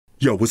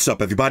Yo, what's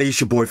up everybody? It's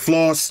your boy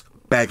Floss,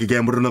 back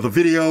again with another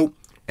video.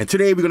 And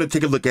today we're going to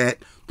take a look at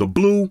the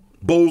Blu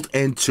Bold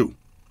N2.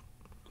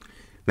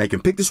 Now you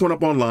can pick this one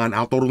up online.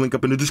 I'll throw the link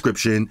up in the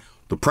description.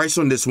 The price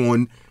on this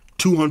one,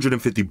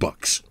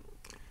 $250.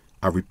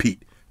 I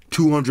repeat,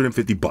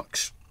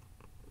 $250.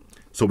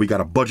 So we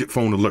got a budget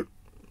phone alert.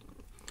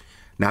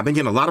 Now I've been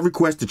getting a lot of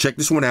requests to check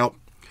this one out.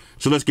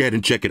 So let's go ahead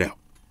and check it out.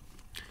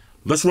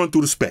 Let's run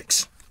through the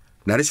specs.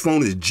 Now this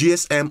phone is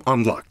GSM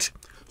unlocked.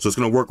 So it's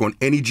going to work on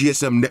any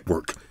GSM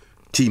network.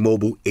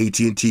 T-Mobile,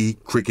 AT&T,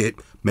 Cricket,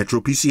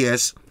 Metro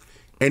PCS,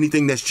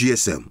 anything that's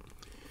GSM.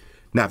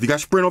 Now, if you got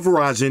Sprint or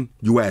Verizon,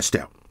 you asked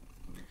out.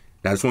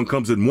 Now, this one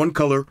comes in one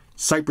color,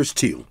 Cypress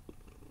Teal.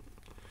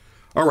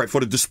 All right,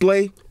 for the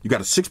display, you got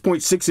a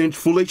 6.6-inch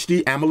Full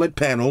HD AMOLED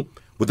panel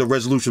with a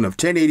resolution of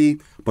 1080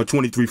 by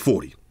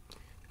 2340.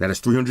 That is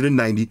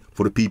 390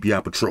 for the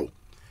PPI Patrol.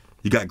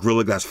 You got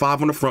Gorilla Glass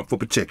 5 on the front for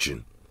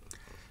protection.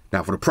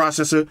 Now for the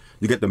processor,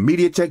 you get the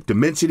MediaTek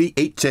Dimensity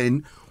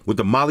 810 with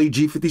the Mali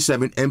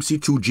G57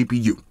 MC2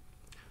 GPU.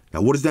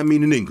 Now what does that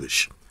mean in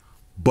English?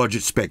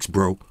 Budget specs,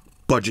 bro.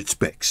 Budget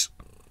specs.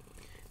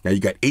 Now you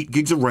got 8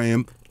 gigs of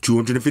RAM,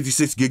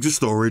 256 gigs of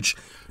storage,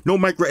 no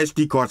micro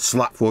SD card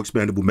slot for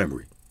expandable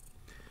memory.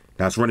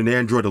 Now it's running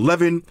Android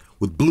 11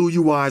 with Blue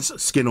UI's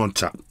skin on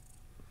top.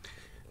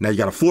 Now you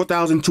got a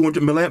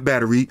 4,200 milliamp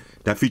battery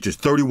that features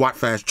 30 watt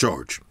fast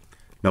charge.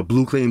 Now,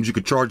 Blu claims you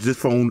can charge this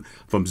phone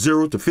from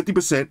 0 to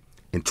 50%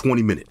 in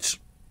 20 minutes.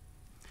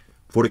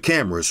 For the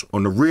cameras,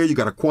 on the rear, you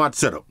got a quad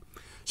setup.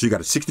 So you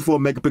got a 64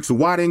 megapixel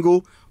wide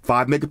angle,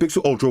 5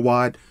 megapixel ultra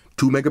wide,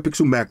 2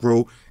 megapixel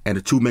macro, and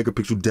a 2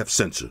 megapixel depth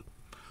sensor.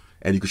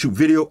 And you can shoot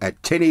video at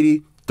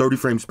 1080, 30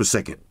 frames per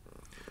second.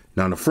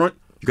 Now, in the front,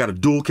 you got a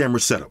dual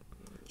camera setup.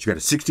 So you got a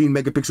 16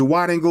 megapixel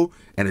wide angle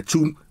and a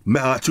 2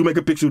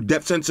 megapixel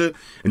depth sensor.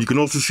 And you can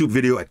also shoot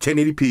video at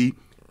 1080p,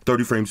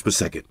 30 frames per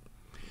second.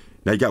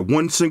 Now you got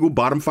one single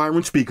bottom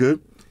firing speaker,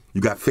 you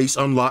got face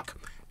unlock,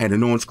 and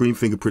an on-screen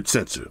fingerprint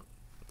sensor.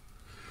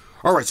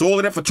 All right, so all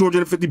of that for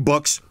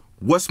 $250.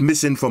 What's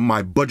missing from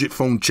my budget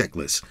phone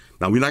checklist?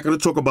 Now we're not going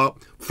to talk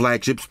about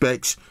flagship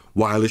specs,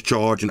 wireless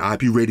charge, and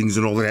IP ratings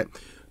and all of that.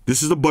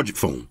 This is a budget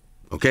phone,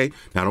 okay?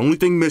 Now the only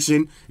thing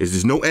missing is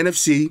there's no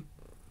NFC,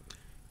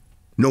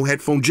 no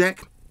headphone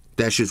jack.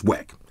 That's just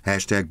whack.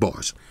 Hashtag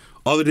bars.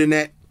 Other than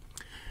that,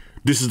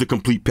 this is the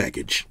complete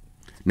package.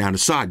 Now on a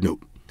side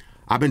note,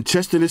 I've been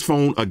testing this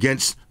phone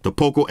against the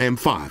Poco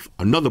M5,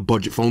 another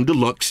budget phone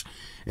deluxe,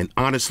 and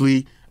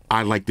honestly,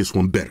 I like this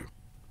one better.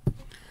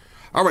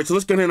 All right, so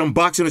let's go ahead and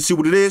unbox it and see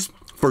what it is.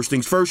 First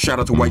things first, shout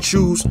out to White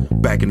Shoes,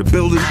 back in the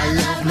building. I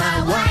love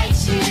my white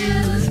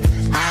shoes.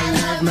 I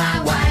love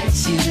my white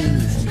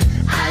shoes.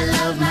 I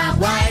love my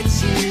white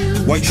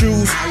shoes. White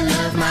Shoes, I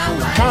love my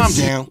white calm shoes.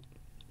 down.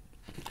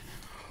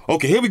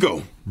 Okay, here we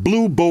go.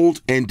 Blu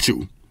Bold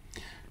N2.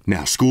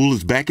 Now, school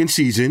is back in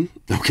season.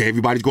 Okay,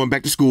 everybody's going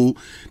back to school.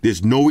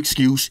 There's no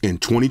excuse in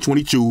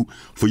 2022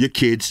 for your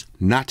kids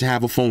not to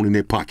have a phone in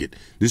their pocket.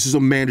 This is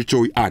a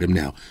mandatory item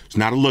now. It's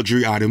not a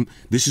luxury item.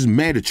 This is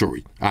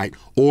mandatory. All right,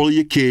 all of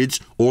your kids,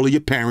 all of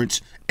your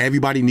parents,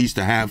 everybody needs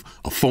to have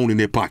a phone in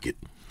their pocket.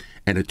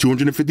 And at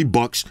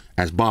 $250,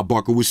 as Bob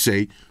Barker would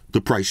say,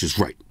 the price is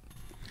right.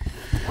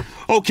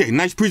 Okay,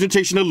 nice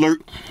presentation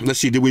alert. Let's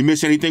see, did we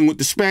miss anything with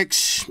the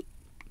specs?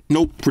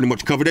 Nope, pretty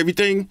much covered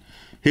everything.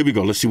 Here we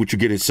go. Let's see what you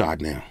get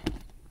inside now.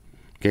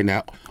 Okay,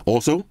 now,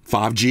 also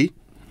 5G.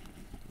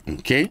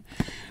 Okay,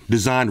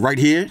 designed right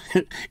here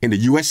in the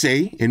USA,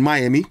 in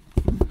Miami.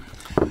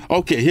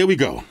 Okay, here we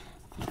go.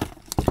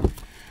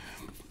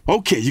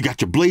 Okay, you got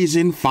your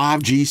blazing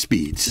 5G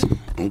speeds.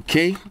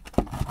 Okay.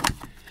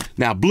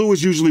 Now, Blu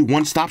is usually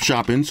one-stop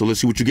shopping, so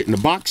let's see what you get in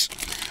the box.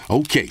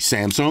 Okay,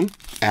 Samsung,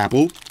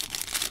 Apple,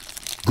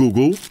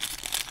 Google.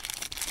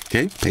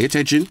 Okay, pay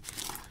attention.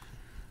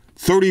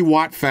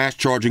 30-watt fast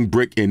charging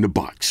brick in the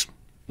box.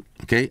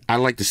 Okay, I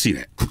like to see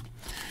that.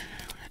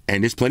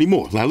 And there's plenty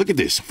more. Now look at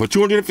this. For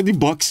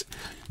 $250,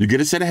 you get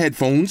a set of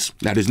headphones.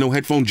 Now there's no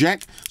headphone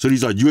jack, so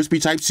these are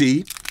USB Type-C.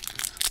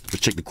 Let's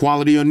check the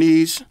quality on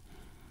these.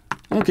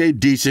 Okay,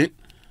 decent.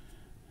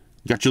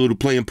 You got your little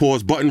play and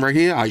pause button right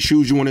here.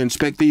 Shoes, you want to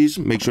inspect these.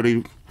 Make sure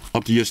they're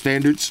up to your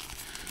standards.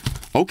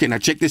 Okay, now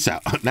check this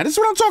out. Now this is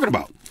what I'm talking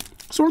about.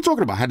 That's what I'm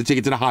talking about. I had to take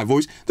it to the high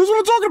voice. This is what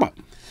I'm talking about.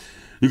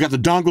 You got the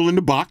dongle in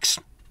the box.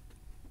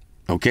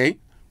 Okay,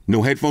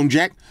 no headphone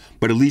jack,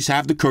 but at least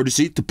have the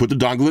courtesy to put the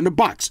dongle in the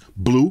box.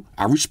 Blu,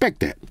 I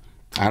respect that.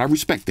 I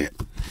respect that.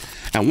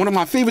 And one of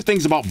my favorite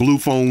things about Blu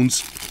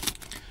phones,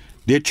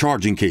 they're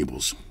charging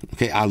cables.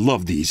 Okay, I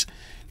love these.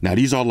 Now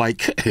these are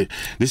like,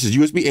 this is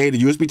USB-A to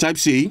USB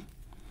Type-C,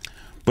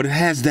 but it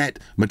has that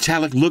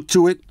metallic look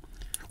to it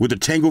with a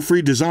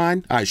tangle-free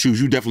design. All right, Shoes,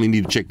 you definitely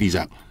need to check these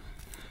out.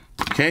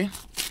 Okay,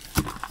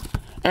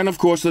 and of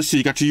course, let's see,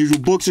 you got your usual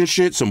books and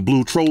shit, some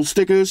Blu troll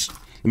stickers.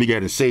 Let me go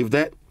ahead and save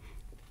that.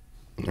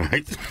 All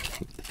right,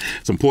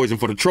 some poison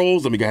for the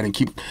trolls. Let me go ahead and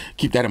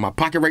keep that in my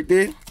pocket right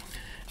there.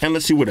 And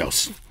let's see what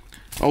else.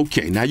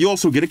 Okay, now you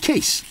also get a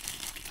case.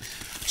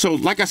 So,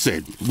 like I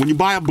said, when you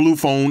buy a Blue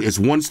phone, it's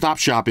one-stop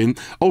shopping.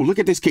 Oh, look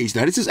at this case.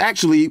 Now, this is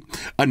actually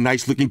a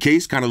nice-looking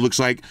case. Kind of looks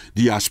like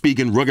the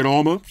Spigen rugged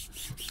armor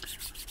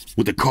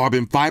with the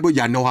carbon fiber.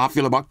 Y'all know how I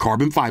feel about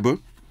carbon fiber.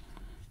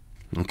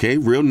 Okay,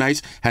 real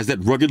nice. Has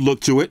that rugged look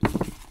to it.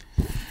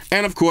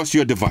 And, of course,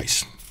 your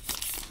device.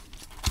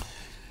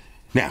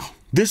 Now,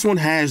 this one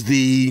has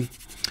the...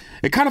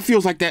 It kind of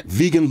feels like that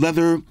vegan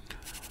leather,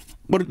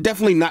 but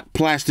definitely not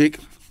plastic.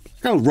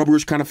 Kind of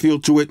rubberish kind of feel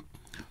to it,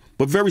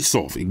 but very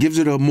soft. It gives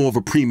it a more of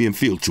a premium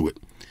feel to it.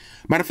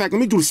 Matter of fact, let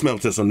me do a smell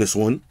test on this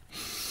one.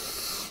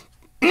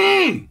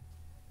 Yeah,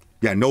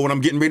 I know what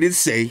I'm getting ready to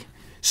say.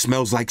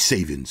 Smells like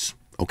savings.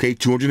 Okay,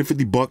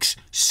 $250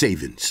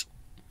 savings.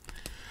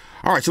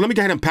 All right, so let me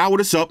go ahead and power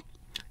this up,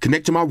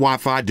 connect to my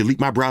Wi-Fi, delete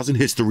my browsing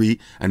history,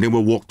 and then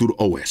we'll walk through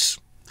the OS.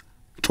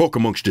 Talk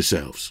amongst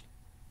yourselves.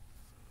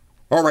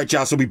 All right,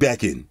 y'all, so we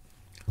back in.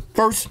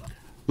 First,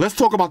 let's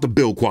talk about the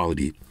build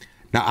quality.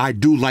 Now, I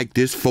do like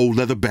this faux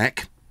leather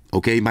back.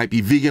 Okay, might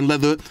be vegan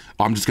leather.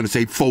 I'm just going to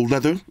say faux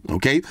leather,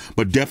 okay?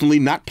 But definitely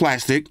not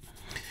plastic.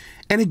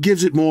 And it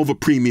gives it more of a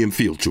premium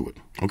feel to it,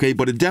 okay?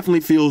 But it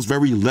definitely feels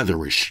very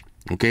leatherish,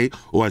 okay?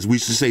 Or as we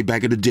used to say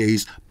back in the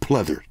days,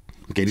 pleather.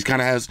 Okay, this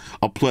kind of has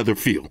a pleather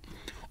feel.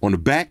 On the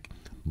back,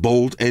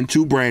 Bold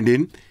N2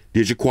 branding.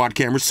 There's your quad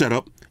camera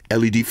setup,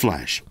 LED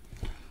flash.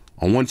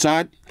 On one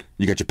side,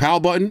 you got your power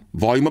button,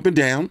 volume up and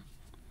down.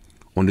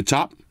 On the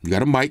top, you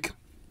got a mic.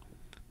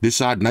 This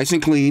side, nice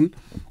and clean.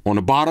 On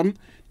the bottom,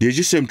 there's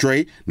your SIM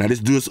tray. Now, this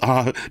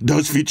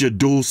does feature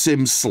dual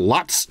SIM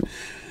slots.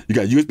 You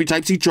got USB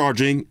Type-C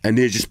charging, and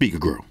there's your speaker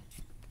grill.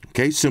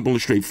 Okay, simple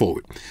and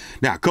straightforward.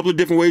 Now, a couple of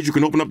different ways you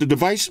can open up the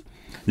device.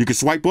 You can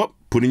swipe up,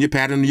 put in your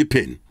pattern and your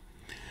pin.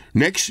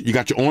 Next, you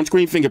got your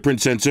on-screen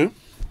fingerprint sensor,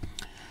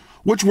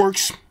 which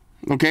works,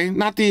 okay?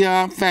 Not the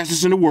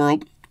fastest in the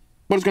world,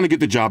 but it's going to get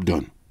the job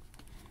done.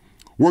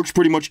 Works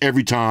pretty much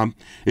every time.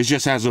 It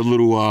just has a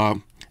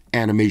little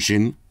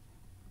animation,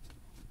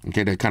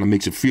 okay, that kind of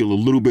makes it feel a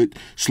little bit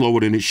slower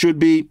than it should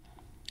be,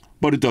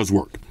 but it does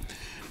work.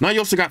 Now, you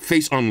also got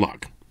face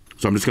unlock.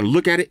 So I'm just going to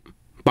look at it.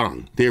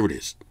 Bang. There it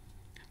is.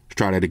 Let's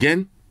try that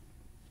again.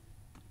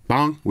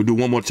 Bang. We'll do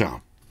one more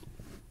time.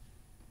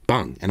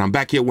 Bang. And I'm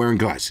back here wearing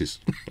glasses.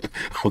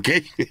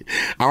 Okay?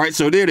 All right,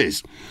 so there it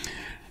is.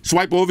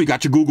 Swipe over. You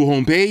got your Google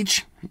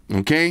homepage.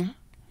 Okay?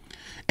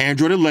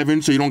 Android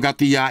 11, so you don't got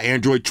the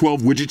Android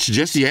 12 widgets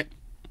just yet.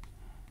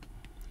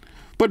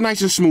 But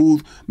nice and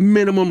smooth.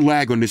 Minimum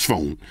lag on this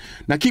phone.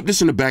 Now, keep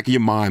this in the back of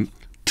your mind.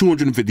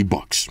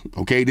 $250,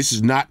 okay? This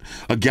is not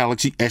a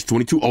Galaxy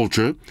S22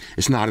 Ultra.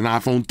 It's not an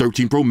iPhone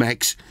 13 Pro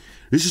Max.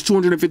 This is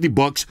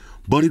 $250,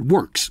 but it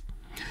works.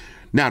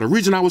 Now, the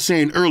reason I was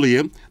saying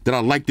earlier that I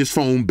like this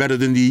phone better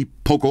than the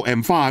Poco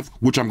M5,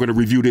 which I'm going to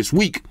review this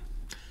week,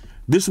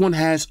 this one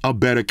has a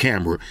better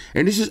camera.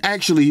 And this is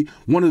actually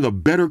one of the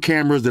better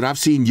cameras that I've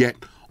seen yet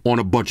on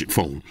a budget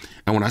phone.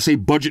 And when I say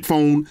budget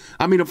phone,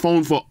 I mean a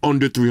phone for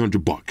under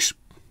 $300.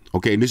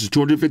 Okay, and this is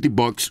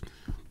 $250,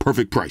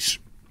 perfect price.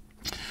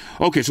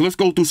 Okay, so let's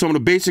go through some of the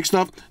basic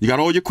stuff. You got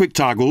all your quick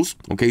toggles.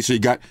 Okay, so you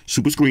got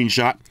super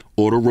screenshot,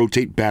 auto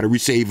rotate, battery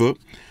saver.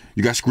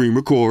 You got screen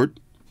record.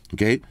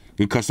 Okay,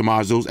 you can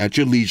customize those at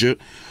your leisure.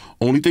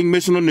 Only thing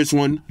missing on this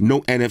one,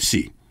 no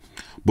NFC.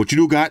 But you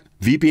do got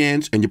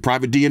VPNs and your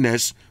private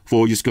DNS for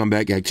all your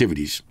scumbag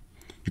activities.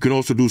 You can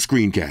also do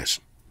screencasts.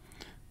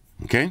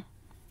 Okay,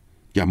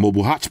 you got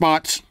mobile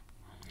hotspots.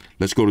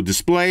 Let's go to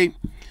display.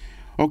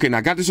 Okay, now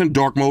I got this in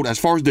dark mode. As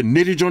far as the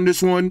nittage on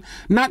this one,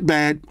 not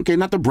bad. Okay,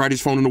 not the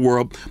brightest phone in the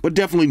world, but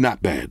definitely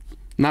not bad.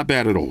 Not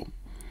bad at all.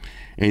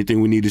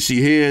 Anything we need to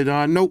see here?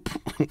 Nope.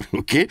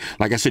 Okay,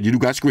 like I said, you do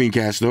got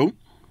screencast though.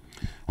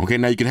 Okay,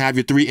 now you can have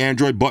your 3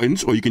 Android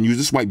buttons, or you can use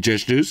the swipe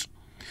gestures.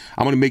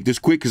 I'm going to make this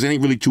quick because it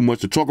ain't really too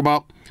much to talk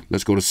about.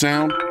 Let's go to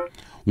sound.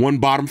 1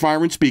 bottom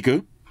firing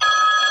speaker.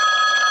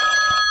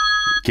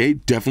 Okay,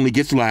 definitely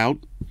gets loud.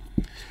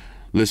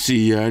 Let's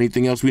see,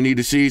 anything else we need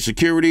to see?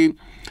 Security.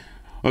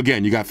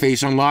 Again, you got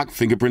face unlock,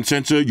 fingerprint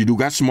sensor. You do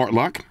got smart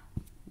lock.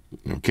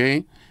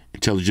 Okay.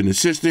 Intelligent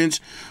assistance.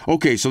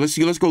 Okay, so let's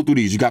see. Let's go through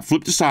these. You got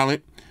flip to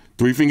silent,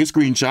 3-finger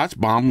screenshots.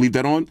 Bomb, leave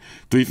that on.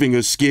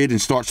 3-finger skid and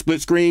start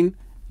split screen.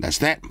 That's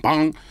that.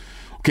 Bang.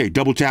 Okay,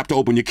 double tap to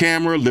open your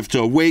camera. Lift to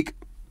awake.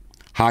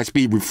 High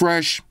speed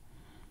refresh.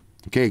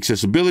 Okay,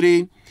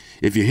 accessibility.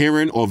 If you're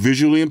hearing or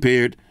visually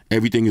impaired,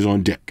 everything is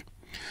on deck.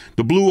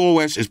 The Blue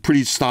OS is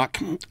pretty stock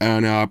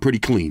and pretty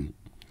clean.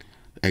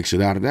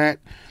 Exit out of that.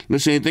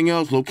 Let's see anything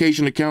else.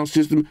 Location, account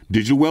system,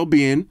 digital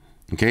well-being.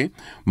 Okay.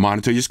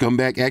 Monitor your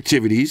scumbag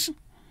activities.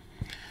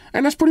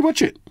 And that's pretty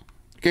much it.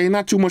 Okay.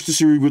 Not too much to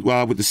see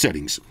with the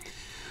settings.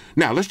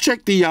 Now, let's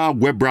check the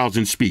web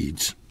browsing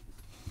speeds.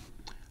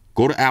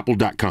 Go to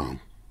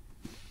apple.com.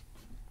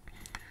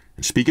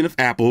 And speaking of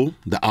Apple,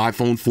 the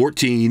iPhone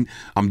 14,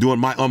 I'm doing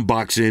my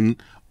unboxing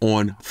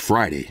on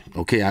Friday.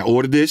 Okay, I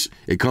ordered this.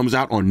 It comes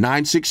out on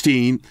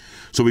 9/16.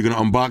 So we're going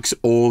to unbox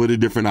all of the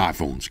different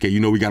iPhones. Okay,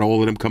 you know we got all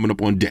of them coming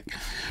up on deck.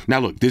 Now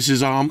look, this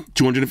is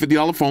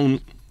 $250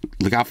 phone.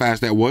 Look how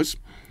fast that was.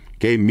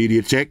 Okay,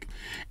 MediaTek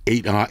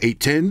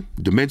 810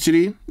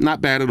 Dimensity,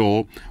 not bad at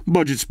all.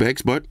 Budget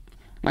specs, but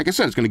like I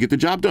said, it's going to get the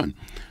job done.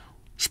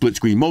 Split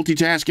screen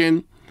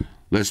multitasking.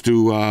 Let's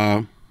do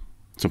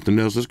something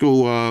else. Let's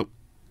go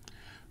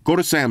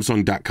to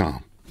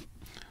Samsung.com.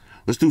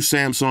 Let's do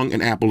Samsung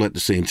and Apple at the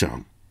same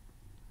time.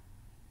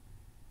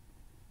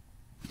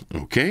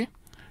 Okay,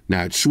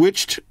 now it's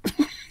switched.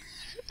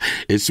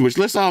 It's switched.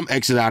 Let's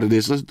exit out of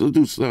this. Let's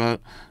do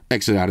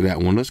exit out of that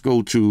one. Let's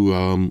go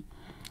to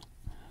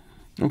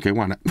okay,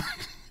 why not?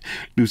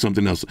 Do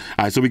something else.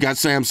 All right, so we got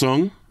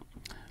Samsung.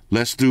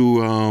 Let's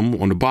do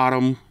on the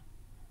bottom.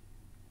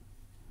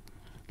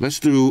 Let's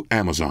do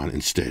Amazon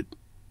instead.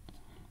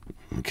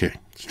 Okay,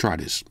 let's try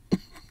this.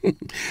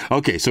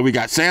 Okay, so we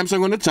got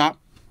Samsung on the top,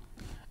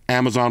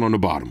 Amazon on the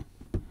bottom.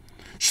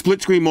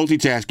 Split screen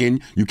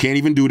multitasking. You can't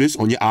even do this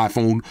on your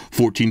iPhone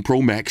 14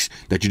 Pro Max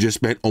that you just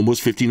spent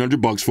almost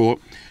 $1,500 for.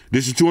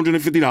 This is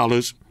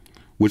 $250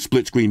 with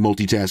split screen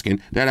multitasking.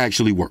 That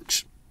actually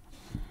works.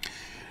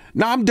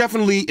 Now, I'm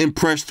definitely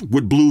impressed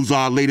with Blu's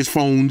latest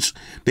phones.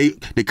 They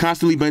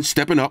constantly been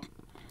stepping up,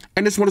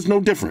 and this one is no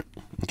different.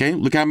 Okay,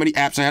 look how many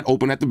apps I had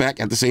open at the back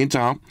at the same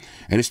time,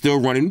 and it's still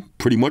running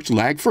pretty much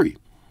lag-free.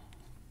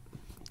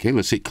 Okay,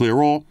 let's hit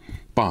clear all.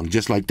 Bang,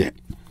 just like that.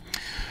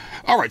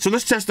 All right, so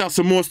let's test out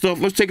some more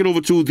stuff. Let's take it over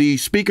to the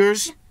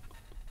speakers.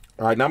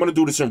 All right, now I'm gonna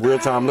do this in real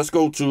time. Let's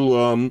go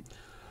to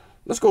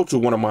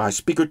one of my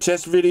speaker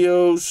test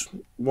videos.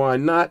 Why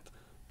not?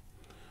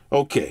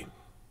 Okay,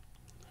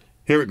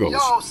 here it goes.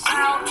 Yo,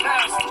 sound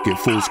test. Let's get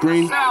full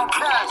screen. Sound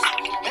test.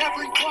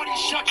 Everybody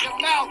shut your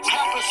mouth.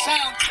 Have a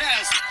sound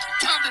test.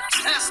 Time to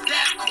test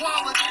that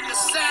quality of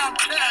sound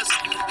test.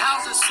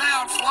 How's it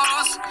sound,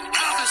 Floss?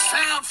 How's it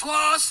sound,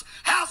 Floss?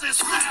 How's it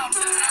sound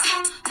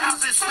now?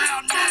 How's it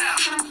sound now?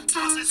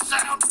 Does it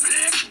sound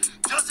big?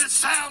 Does it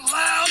sound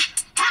loud?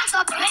 How's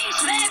the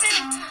bass, baby?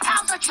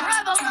 How's the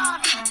treble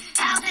on it?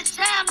 How's it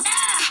sound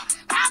now?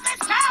 How's it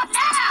sound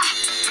now?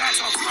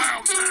 That's a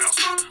sound test.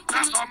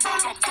 That's a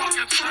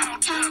motherfucking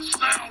sound test.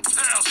 Sound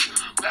test.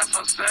 That's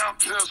a sound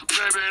test,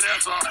 baby.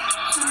 That's a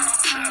sound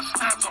test.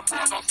 That's a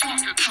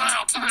motherfucking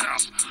sound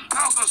test.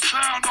 How's the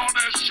sound on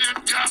that shit?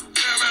 God damn it.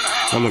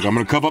 How? Now look, I'm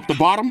gonna cover up the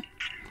bottom,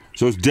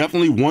 so it's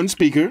definitely one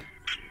speaker.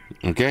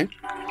 Okay.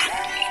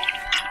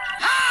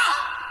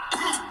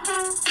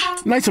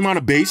 Nice amount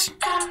of bass.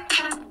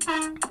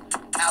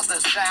 How's the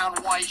sound,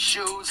 white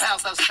shoes?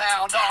 How's the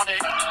sound on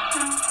it?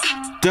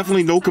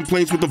 Definitely no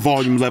complaints with the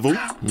volume level.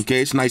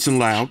 Okay, it's nice and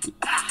loud.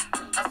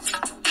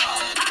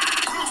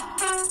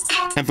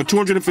 And for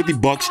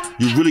 $250,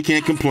 you really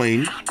can't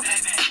complain.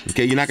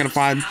 Okay, you're not gonna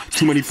find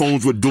too many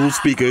phones with dual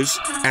speakers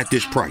at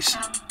this price.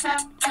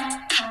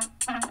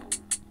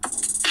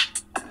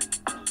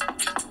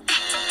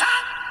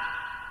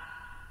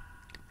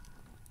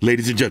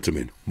 Ladies and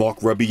gentlemen, Mark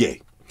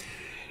Rebier.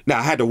 Now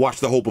I had to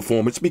watch the whole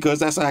performance because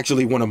that's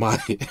actually one of my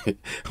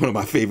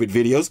favorite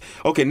videos.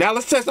 Okay, now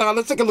let's test.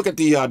 Let's take a look at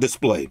the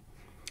display.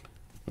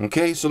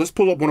 Okay, so let's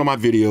pull up one of my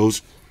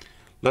videos.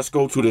 Let's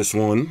go to this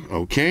one.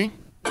 Okay.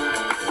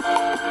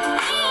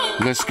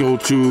 Let's go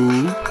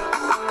to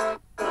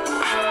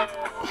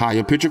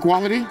higher picture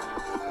quality.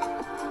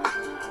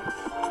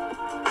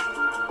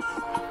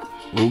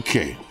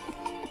 Okay.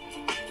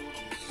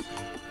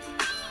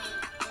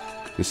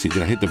 Let's see.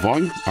 Did I hit the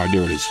volume? All right,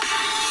 there it is.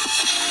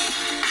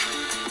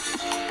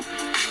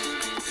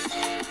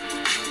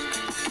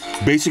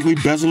 Basically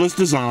bezel-less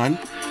design,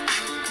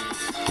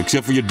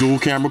 except for your dual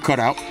camera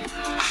cutout.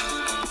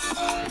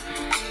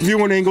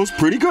 Viewing angles,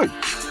 pretty good.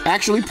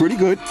 Actually, pretty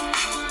good.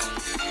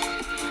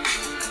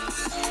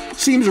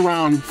 Seems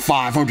around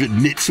 500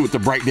 nits with the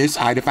brightness.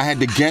 If I had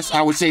to guess,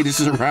 I would say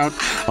this is around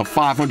a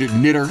 500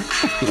 nitter.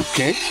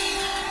 Okay,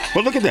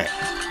 but look at that.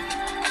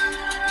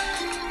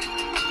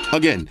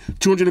 Again,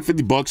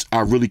 $250.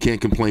 I really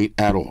can't complain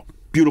at all.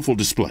 Beautiful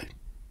display.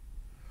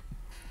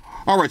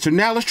 All right, so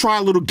now let's try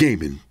a little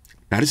gaming.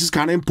 Now, this is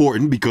kind of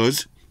important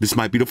because this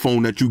might be the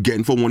phone that you're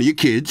getting for one of your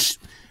kids,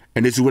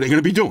 and this is what they're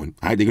going to be doing.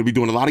 All right, they're going to be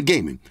doing a lot of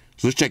gaming.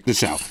 So let's check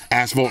this out.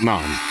 Asphalt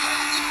 9.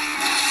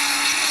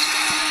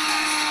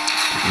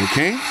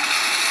 Okay.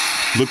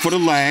 Look for the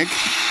lag.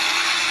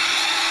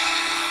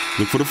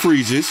 Look for the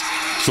freezes.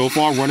 So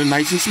far, running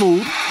nice and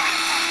smooth.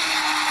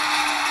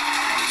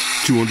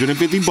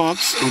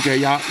 $250. Okay,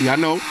 y'all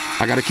know.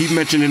 I got to keep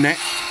mentioning that.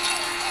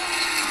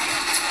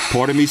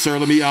 Pardon me, sir.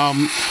 Let me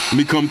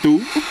come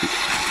through.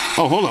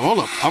 Oh, hold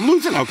up. I'm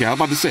losing. Okay, I was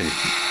about to say.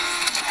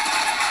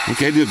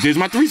 Okay, there's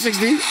my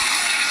 360.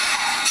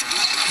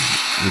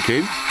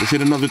 Okay, let's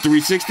hit another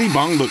 360.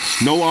 Bang, look,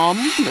 no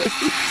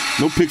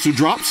pixel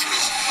drops.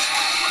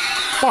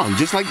 Bang,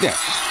 just like that.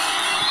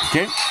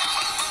 Okay,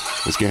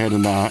 let's go ahead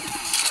and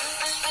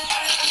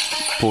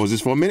pause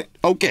this for a minute.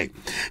 Okay,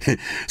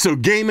 so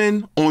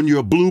gaming on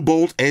your Blu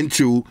Bold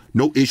N2,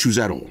 no issues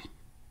at all.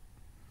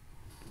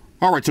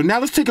 All right, so now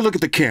let's take a look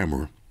at the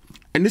camera.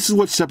 And this is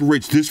what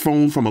separates this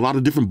phone from a lot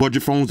of different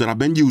budget phones that I've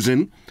been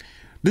using.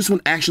 This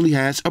one actually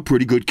has a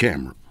pretty good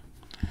camera.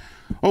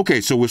 Okay,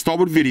 so we'll start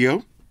with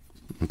video.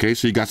 Okay,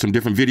 so you got some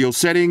different video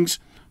settings.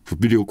 For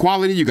video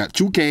quality, you got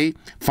 2K,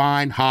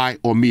 fine, high,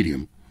 or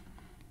medium.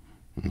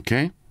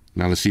 Okay.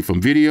 Now let's see, from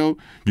video,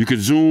 you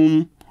can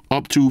zoom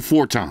up to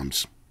 4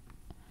 times.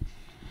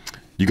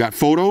 You got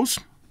photos.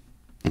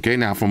 Okay,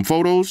 now from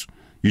photos,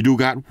 you do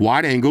got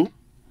wide angle.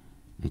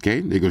 Okay,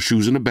 they go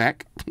shoes in the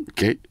back.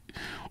 Okay,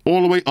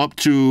 all the way up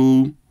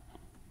to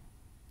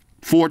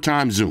 4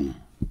 times zoom.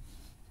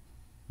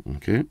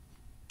 Okay,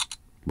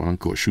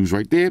 encore shoes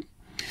right there.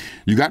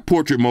 You got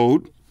portrait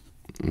mode.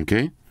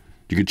 Okay,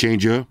 you can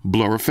change your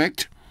blur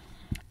effect.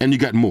 And you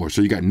got more.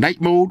 So you got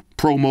night mode,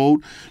 pro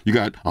mode. You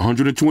got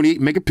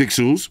 128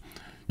 megapixels.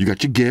 You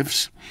got your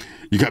GIFs.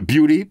 You got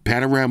beauty,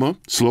 panorama,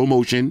 slow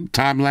motion,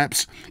 time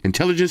lapse,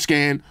 intelligent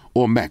scan,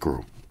 or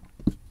macro.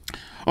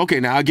 Okay,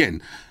 now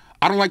again,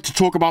 I don't like to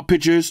talk about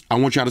pictures. I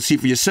want y'all to see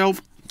for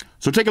yourself.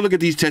 So take a look at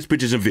these test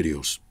pictures and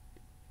videos.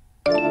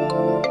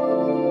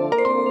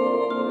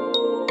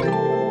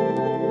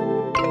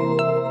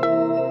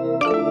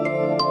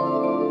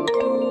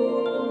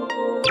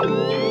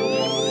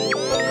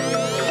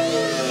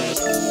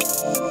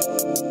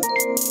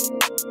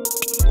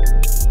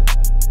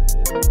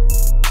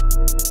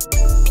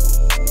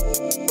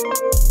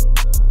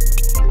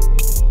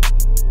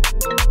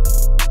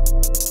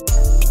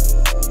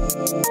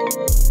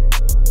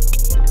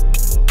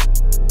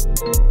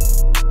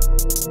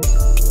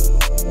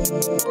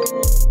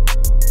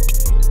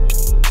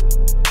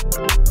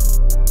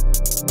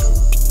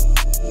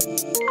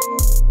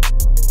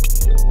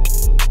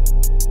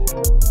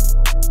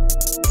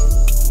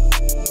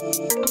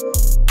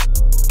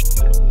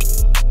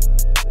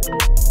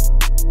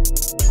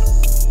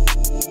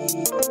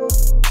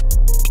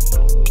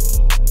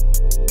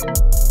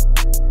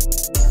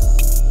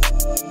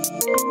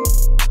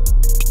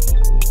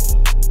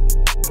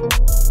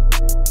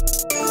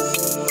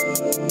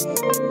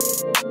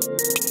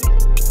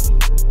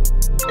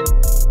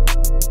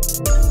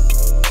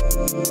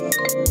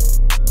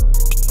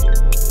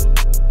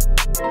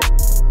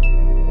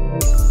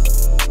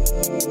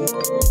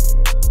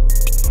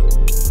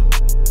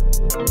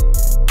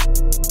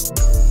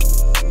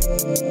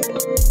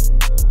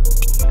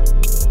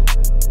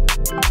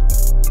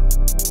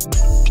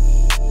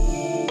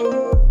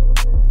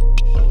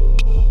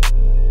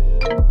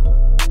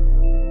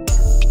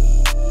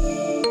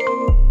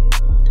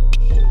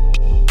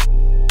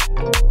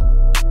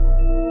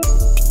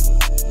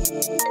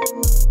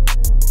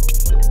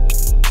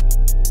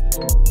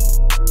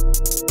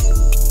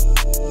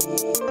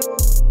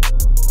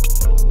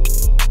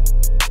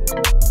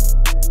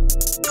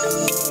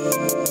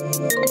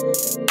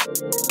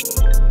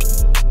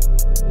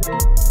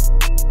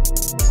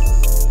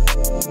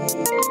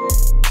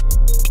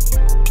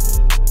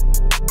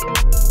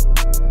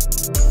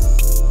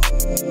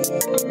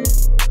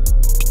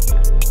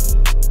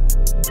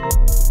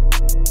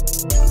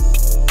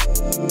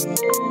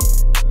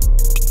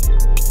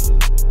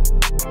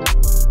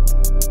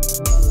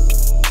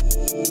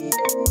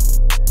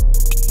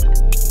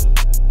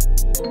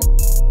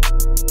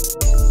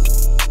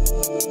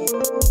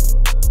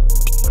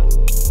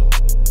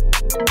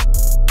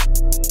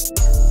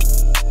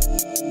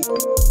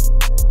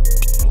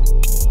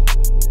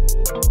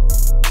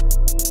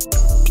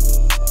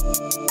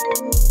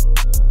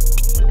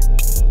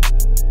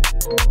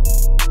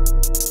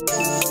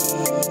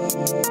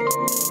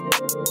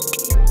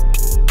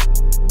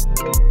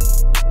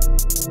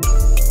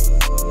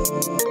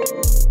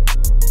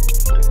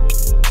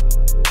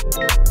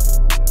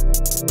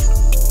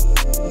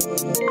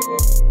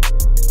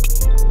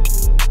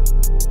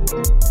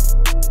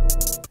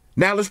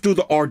 Now let's do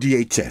the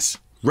RDA test,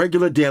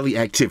 regular daily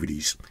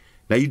activities.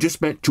 Now you just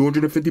spent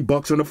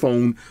 $250 on the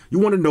phone. You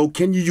want to know,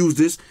 can you use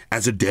this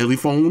as a daily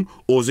phone,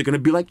 or is it going to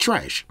be like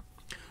trash?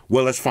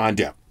 Well, let's find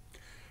out.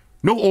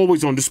 No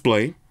always on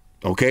display.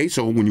 Okay,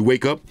 so when you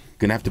wake up, you're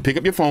going to have to pick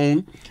up your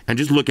phone and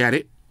just look at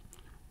it.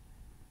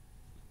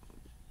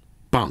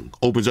 Bang,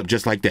 opens up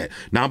just like that.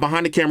 Now I'm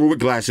behind the camera with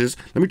glasses.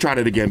 Let me try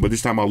that again, but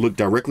this time I'll look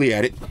directly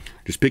at it.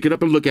 Just pick it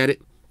up and look at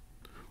it.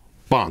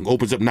 Bang,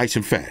 opens up nice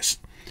and fast.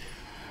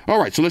 All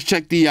right, so let's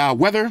check the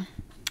weather.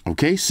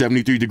 Okay,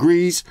 73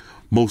 degrees,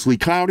 mostly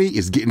cloudy.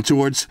 It's getting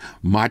towards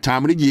my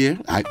time of the year.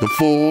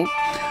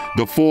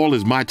 The fall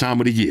is my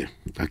time of the year.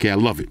 Okay, I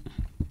love it.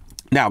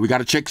 Now, we got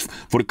to check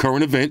for the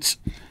current events.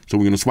 So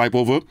we're going to swipe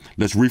over.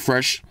 Let's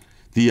refresh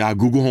the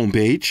Google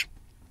homepage.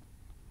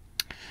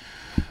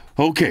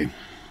 Okay.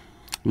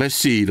 Let's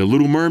see. The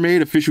Little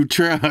Mermaid official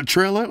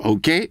trailer.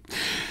 Okay.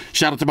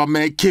 Shout out to my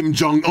man Kim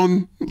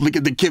Jong-un. Look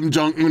at the Kim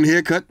Jong-un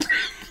haircut.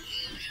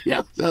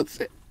 Yeah,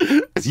 that's it.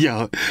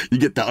 Yeah, you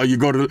get the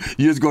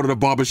you just go to the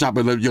barbershop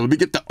and let me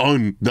get the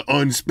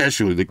un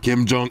special, the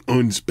Kim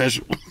Jong-un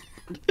special.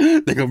 They're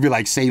gonna be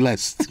like, say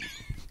less.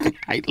 All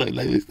right,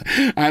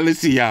 let's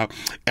see.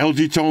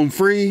 LG tone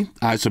free.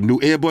 Some new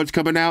earbuds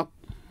coming out.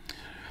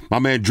 My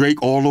man Drake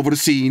all over the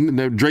scene.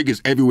 Drake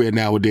is everywhere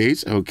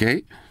nowadays.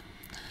 Okay.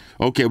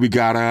 Okay, we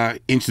got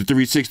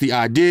Insta360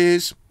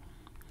 ideas.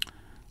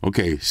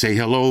 Okay, say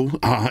hello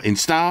in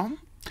style.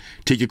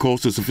 Take your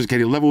calls to a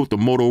sophisticated level with the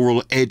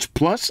Motorola Edge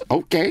Plus.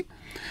 Okay.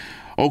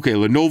 Okay,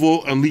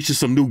 Lenovo unleashes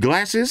some new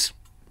glasses.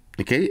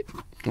 Okay,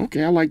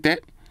 I like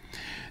that.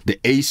 The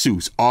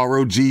Asus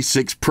ROG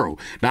 6 Pro.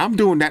 Now, I'm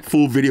doing that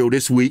full video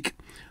this week.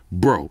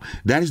 Bro,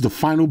 that is the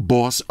final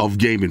boss of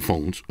gaming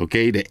phones,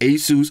 okay? The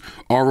Asus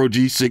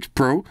ROG 6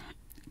 Pro.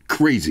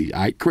 Crazy,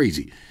 all right?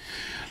 Crazy.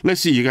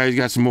 Let's see, you guys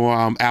got some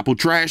more Apple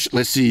trash.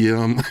 Let's see.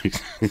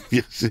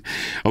 Yes.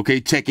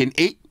 Okay, Tekken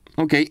 8.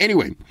 Okay,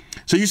 anyway.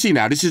 So you see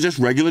now, this is just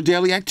regular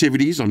daily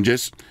activities. I'm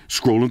just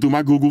scrolling through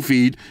my Google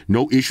feed.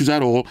 No issues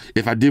at all.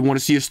 If I did want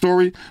to see a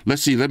story,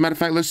 let's see. Matter of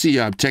fact, let's see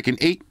Tekken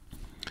 8.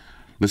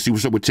 Let's see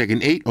what's up with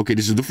Tekken 8. Okay,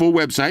 this is the full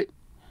website.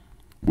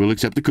 We'll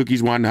accept the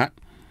cookies. Why not?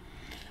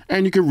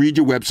 And you can read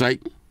your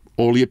website.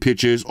 All your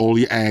pictures, all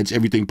your ads,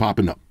 everything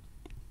popping up.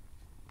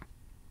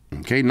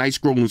 Okay, nice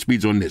scrolling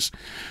speeds on this.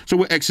 So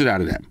we'll exit out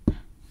of that.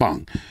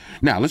 Bang.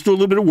 Now, let's do a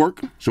little bit of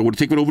work. So we'll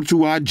take it over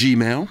to our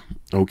Gmail.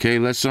 Okay,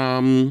 let's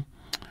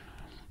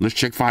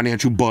check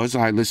Financial Buzz.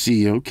 All right, let's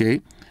see.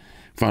 Okay,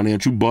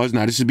 Financial Buzz.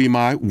 Now, this will be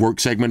my work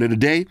segment of the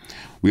day.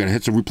 We got to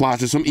hit some replies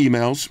to some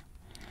emails.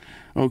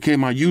 Okay,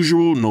 my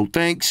usual, no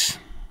thanks.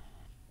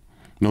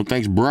 No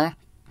thanks, bruh.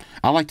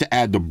 I like to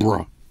add the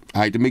bruh.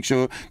 All right, to make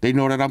sure they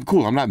know that I'm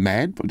cool. I'm not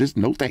mad, but just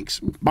no thanks.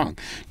 Bang.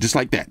 Just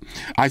like that.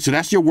 All right, so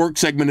that's your work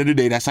segment of the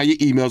day. That's how your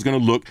email is going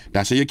to look.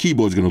 That's how your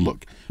keyboard is going to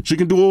look. So you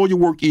can do all your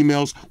work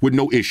emails with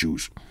no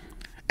issues.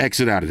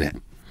 Exit out of that.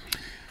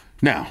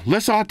 Now,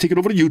 let's take it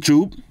over to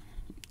YouTube.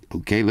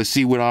 Okay, let's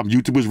see what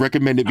YouTubers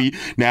recommended me.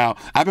 Now,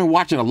 I've been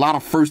watching a lot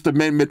of First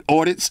Amendment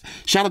audits.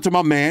 Shout out to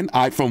my man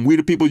from We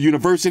the People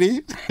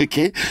University.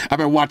 Okay, I've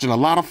been watching a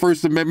lot of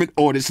First Amendment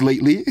audits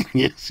lately.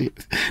 Yes.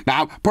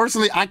 Now,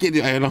 personally, I can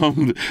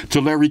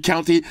Tulare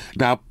County.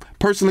 Now,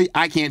 personally,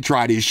 I can't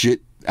try this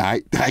shit.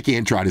 I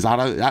can't try this. I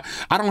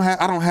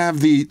don't have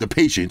the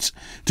patience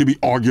to be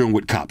arguing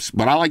with cops.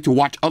 But I like to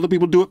watch other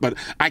people do it. But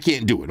I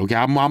can't do it. Okay,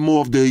 I'm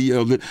more of the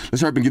let's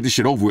hurry up and get this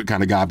shit over with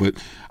kind of guy.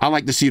 But I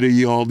like to see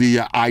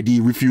the ID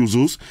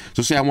refusals.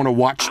 So say I want to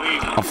watch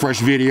a fresh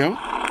video,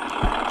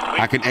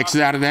 I can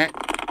exit out of that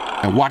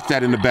and watch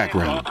that in the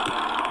background.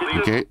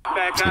 Okay,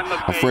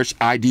 a fresh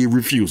ID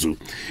refusal.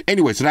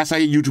 Anyway, so that's how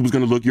your YouTube is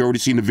gonna look. You already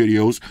seen the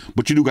videos,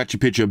 but you do got your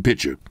picture in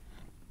picture.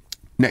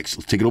 Next,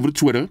 let's take it over to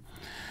Twitter.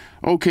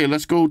 Okay,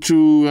 let's go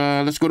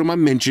to my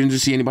mentions to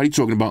see anybody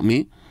talking about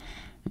me.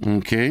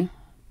 Okay.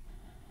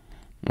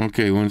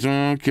 Okay,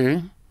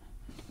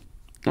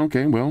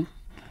 well,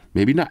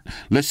 maybe not.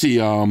 Let's see.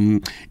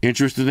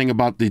 Interesting thing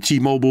about the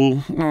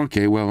T-Mobile.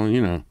 Okay, well,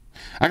 you know,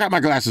 I got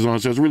my glasses on,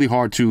 so it's really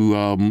hard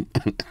to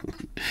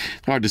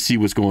hard to see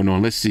what's going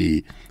on. Let's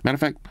see. Matter of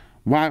fact,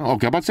 why?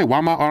 Okay, I'm about to say, why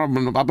am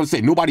I'm about to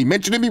say nobody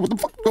mentioning me? What the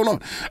fuck is going on?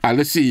 All right,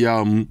 let's see.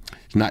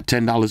 It's not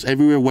 $10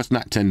 everywhere. What's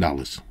not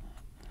 $10?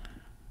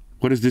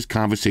 What is this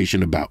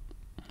conversation about?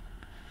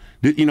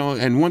 You know,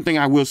 and one thing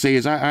I will say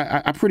is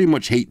I pretty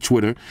much hate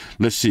Twitter.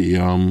 Let's see.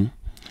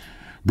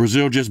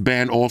 Brazil just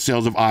banned all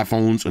sales of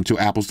iPhones until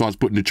Apple starts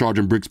putting the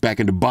charging bricks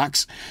back in the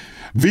box.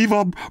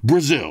 Viva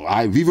Brazil.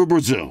 Viva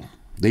Brazil.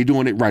 They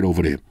doing it right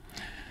over there.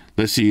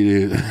 Let's see.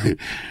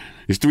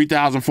 It's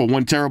 $3,000 for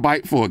 1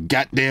 terabyte for a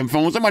goddamn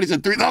phone. Somebody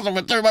said $3,000 for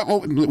a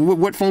terabyte.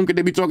 What phone could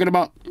they be talking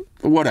about?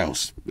 What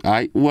else? All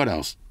right. What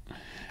else?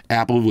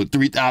 Apple with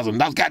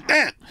 $3,000.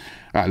 Goddamn.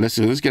 All right, let's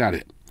get out of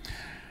it.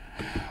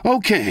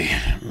 Okay,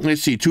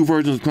 let's see. 2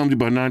 versions come to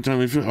about 9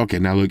 times. Okay,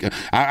 now look,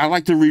 I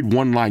like to read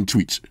one-line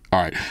tweets.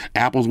 All right,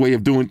 Apple's way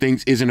of doing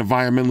things isn't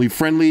environmentally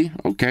friendly.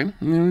 Okay,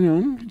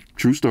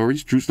 true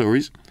stories, true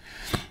stories.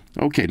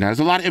 Okay, now there's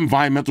a lot of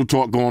environmental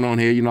talk going on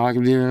here. You know, I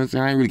ain't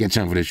really got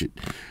time for this shit.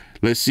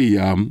 Let's see,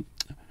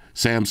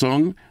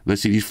 Samsung.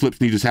 Let's see, these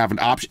flips need to have an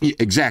option. Yeah,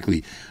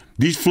 exactly.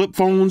 These flip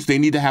phones, they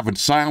need to have a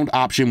sound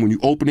option when you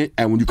open it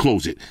and when you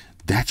close it.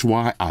 That's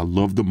why I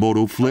love the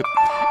Moto Flip.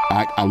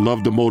 I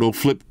love the Moto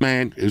Flip,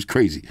 man. It's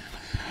crazy.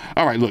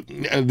 All right, look,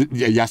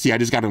 y'all see, I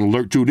just got an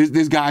alert too.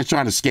 This guy's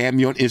trying to scam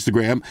me on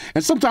Instagram.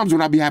 And sometimes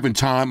when I be having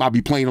time, I'll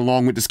be playing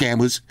along with the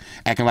scammers,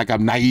 acting like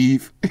I'm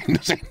naive.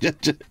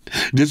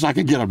 Just so I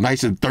can get them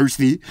nice and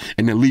thirsty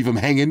and then leave them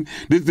hanging.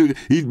 This dude,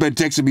 he's been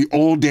texting me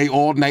all day,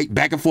 all night,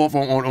 back and forth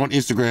on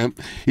Instagram.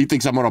 He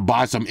thinks I'm going to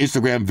buy some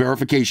Instagram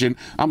verification.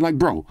 I'm like,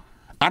 bro,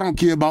 I don't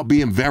care about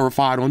being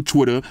verified on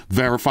Twitter,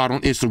 verified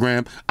on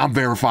Instagram. I'm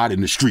verified in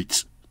the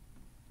streets.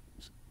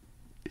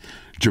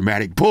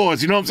 Dramatic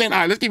pause, you know what I'm saying? All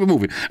right, let's keep it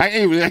moving.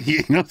 Anyway, you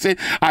know what I'm saying?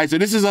 All right, so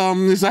this is how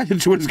your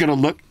Twitter's gonna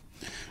look.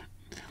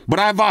 But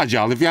I advise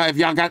y'all, if y'all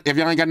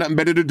ain't got nothing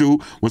better to do,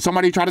 when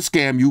somebody try to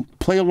scam you,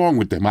 play along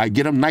with them. I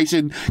get them nice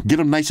and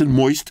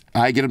moist.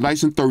 I get them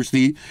nice and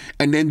thirsty,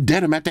 and then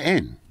dead them at the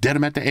end. Dead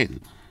them at the end.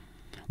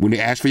 When they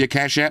ask for your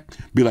Cash App,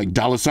 be like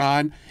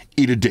 $,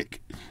 eat a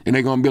dick. And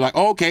they're gonna be like,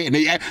 oh, okay, and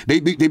they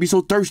be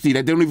so thirsty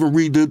that they don't even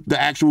read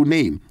the actual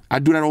name. I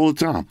do that all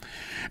the time.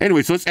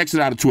 Anyway, so let's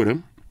exit out of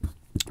Twitter.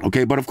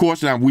 Okay, but of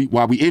course now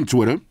while we in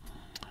Twitter,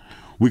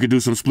 we could do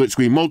some split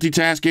screen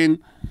multitasking,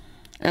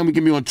 and we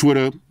can be on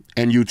Twitter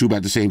and YouTube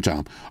at the same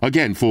time.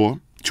 Again, for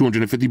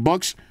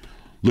 $250.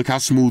 Look how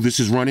smooth this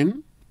is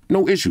running.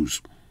 No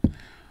issues.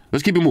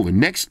 Let's keep it moving.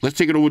 Next, let's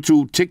take it over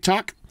to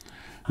TikTok.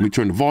 Let me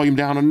turn the volume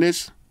down on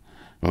this.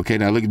 Okay,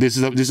 now look, this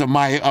is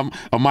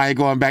Amaya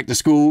going back to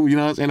school, you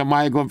know what I'm saying?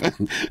 Amaya going back,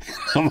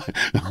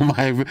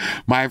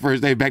 my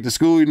first day back to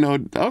school, you know.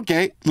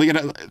 Okay, look at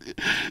that.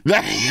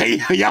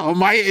 Yo,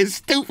 Amaya is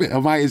stupid.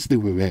 Amaya is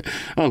stupid, man.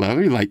 Hold on, let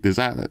me like this.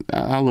 I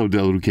love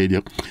that little kid,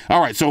 yo.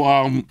 All right, so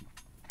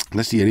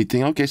let's see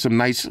anything. Okay, some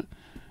nice.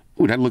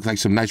 Ooh, that looks like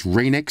some nice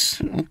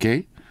Rain-X.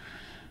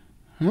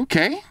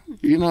 Okay,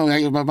 you know,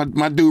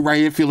 my dude right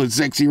here feeling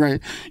sexy, right?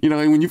 You know,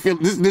 when you feel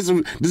this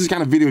is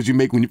kind of videos you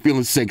make when you're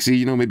feeling sexy.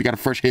 You know, maybe got a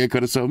fresh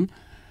haircut or something.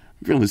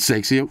 Feeling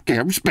sexy. Okay,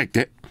 I respect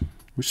that.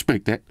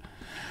 Respect that.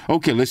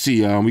 Okay, let's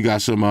see. We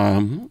got some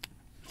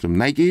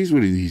Nikes.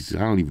 What are these?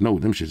 I don't even know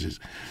what them shits is.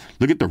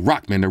 Look at The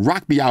Rock, man. The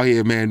Rock be out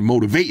here, man,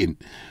 motivating.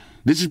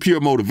 This is pure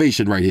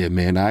motivation right here,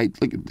 man.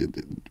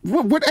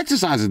 What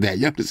exercise is that?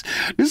 Yo, that's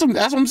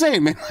what I'm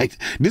saying, man. Like,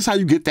 this how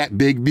you get that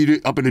big,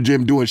 be up in the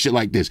gym doing shit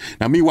like this.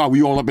 Now, meanwhile,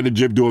 we all up in the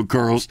gym doing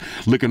curls,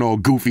 looking all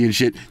goofy and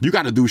shit. You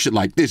got to do shit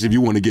like this if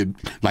you want to get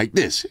like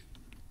this.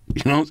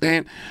 You know what I'm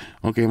saying?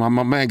 Okay, my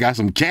man got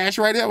some cash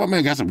right there. My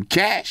man got some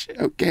cash.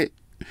 Okay.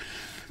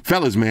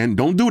 Fellas, man,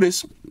 don't do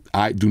this.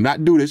 Do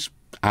not do this.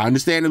 I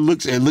understand it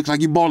looks like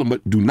you're balling,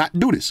 but do not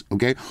do this,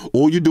 okay?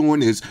 All you're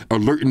doing is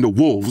alerting the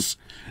wolves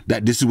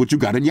that this is what you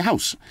got in your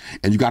house.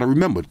 And you got to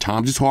remember,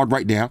 times is hard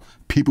right now.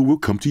 People will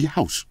come to your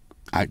house.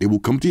 All right? They will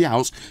come to your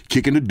house,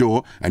 kick in the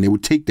door, and they will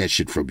take that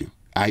shit from you.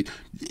 All right?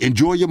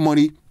 Enjoy your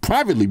money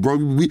privately, bro.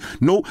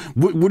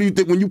 What do you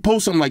think when you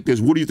post something like this?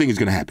 What do you think is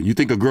going to happen? You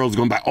think a girl's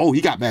going to be like, oh, he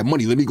got bad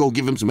money. Let me go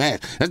give him some ass.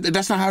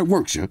 That's not how it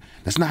works, yo.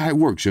 That's not how it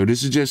works, yo.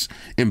 This is just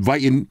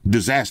inviting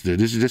disaster.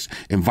 This is just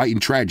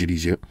inviting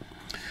tragedies, yo.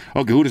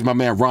 Okay, who is my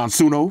man Ron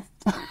Suno?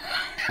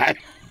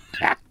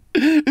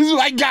 This is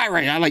my guy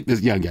right here. I like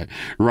this young guy,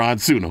 Ron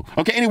Suno.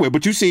 Okay, anyway,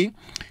 but you see,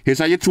 here's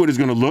how your Twitter's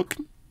gonna look.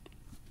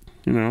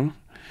 You know,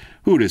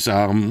 who this?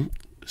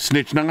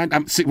 Snitch 9.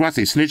 What I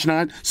say? Snitch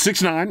 9.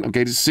 6ix9ine.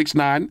 Okay, this is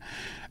 6ix9ine.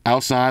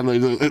 Outside,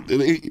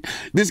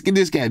 this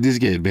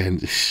kid,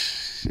 man.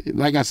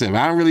 Like I said,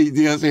 I don't really, you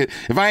know what I'm saying?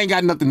 If I ain't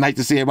got nothing nice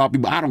to say about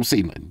people, I don't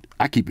say nothing.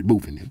 I keep it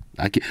moving.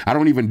 I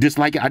don't even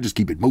dislike it. I just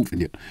keep it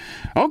moving.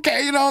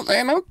 Okay, you know what I'm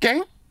saying?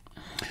 Okay.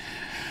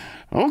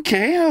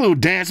 Okay, a little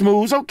dance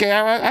moves. Okay,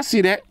 I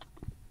see that.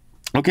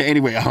 Okay,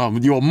 anyway,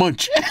 you're a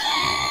munch.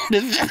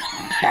 this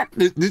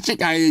chick,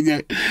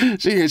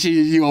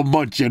 you a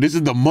munch. Yo. This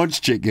is the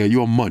munch chick. Yeah,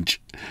 you a munch.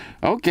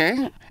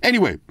 Okay.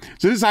 Anyway,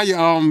 so this is how you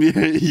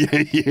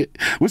yeah.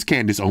 What's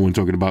Candace Owen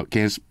talking about?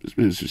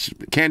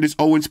 Candace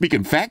Owen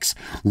speaking facts.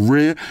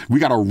 We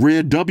got a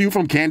rare W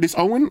from Candace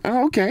Owen.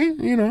 Okay,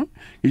 you know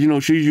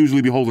she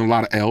usually be holding a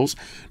lot of L's.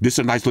 This is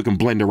a nice looking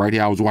blender right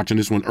here. I was watching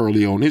this one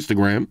earlier on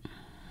Instagram.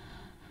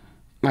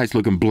 Nice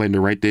looking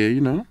blender right there, you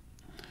know.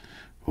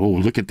 Oh,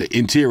 look at the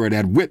interior of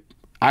that whip.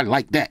 I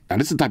like that. Now,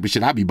 this is the type of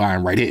shit I be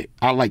buying right here.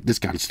 I like this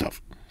kind of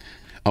stuff.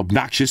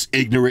 Obnoxious,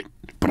 ignorant,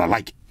 but I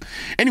like it.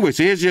 Anyway,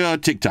 so here's your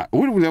TikTok.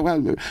 How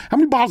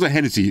many bottles of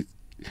Hennessy?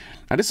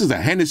 Now, this is a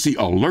Hennessy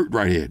alert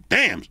right here.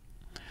 Damn.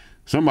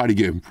 Somebody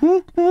get him.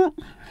 All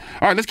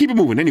right, let's keep it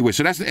moving. Anyway,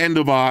 so that's the end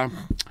of our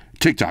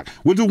TikTok.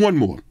 We'll do one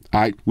more.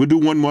 All right, we'll do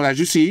one more. As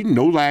you see,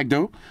 no lag,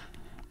 though.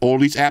 All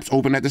these apps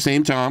open at the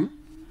same time.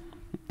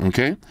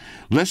 Okay,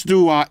 let's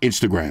do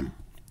Instagram.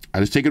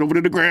 Let's take it over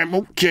to the gram.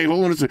 Okay,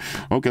 hold on a second.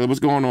 Okay, what's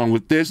going on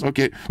with this?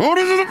 Okay. Oh,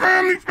 this is a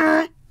family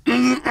show. This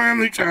is a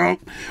family show.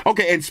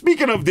 Okay, and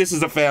speaking of this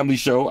is a family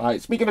show, all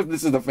right, speaking of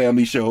this is a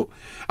family show,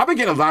 I've been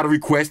getting a lot of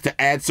requests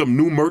to add some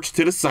new merch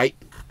to the site.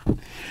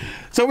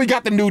 So we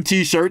got the new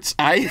t-shirts,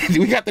 all right?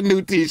 We got the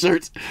new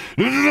t-shirts.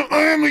 This is a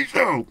family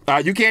show.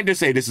 You can't just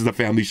say this is a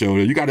family show.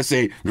 You got to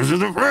say this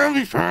is a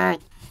family show.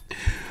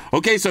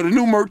 Okay, so the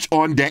new merch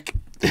on deck.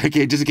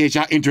 Okay, just in case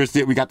y'all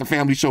interested, we got the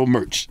family show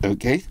merch.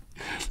 Okay,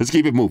 let's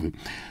keep it moving.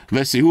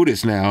 Let's see who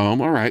this now.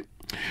 All right.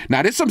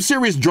 Now, there's some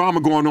serious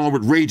drama going on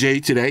with Ray J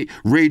today.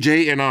 Ray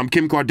J and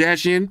Kim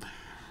Kardashian.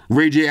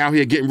 Ray J out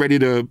here getting ready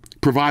to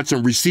provide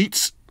some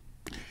receipts.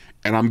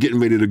 And I'm getting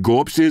ready to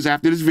go upstairs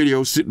after this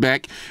video, sit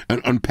back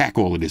and unpack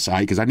all of this, all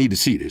right? Because I need to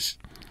see this.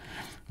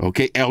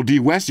 Okay, LD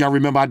West. Y'all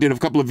remember I did a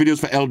couple of videos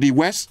for LD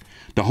West,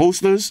 the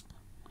hosters.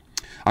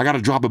 I got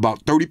to drop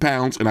about 30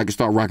 pounds and I can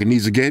start rocking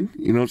these again.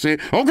 You know what I'm saying?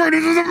 Okay,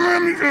 this is a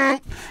family show.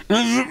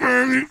 This is a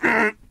family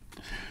show.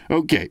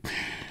 Okay.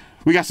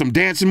 We got some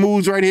dancing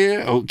moves right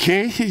here.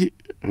 Okay.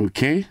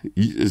 Okay.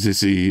 Is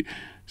this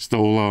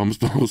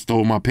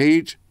stole my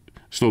page?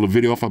 Stole the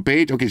video off her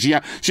page? Okay, she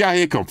out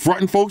here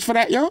confronting folks for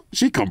that, yo?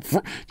 She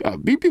people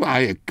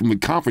out here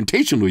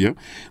confrontational, yo.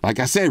 Like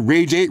I said,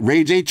 Ray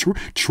J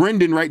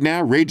trending right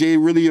now. Ray J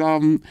really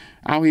out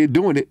here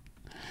doing it.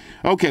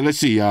 Okay, let's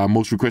see.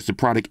 Most requested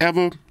product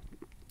ever.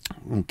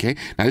 Okay,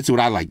 now this is what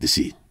I like to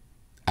see.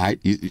 All right,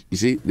 you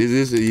see,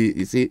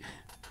 you see,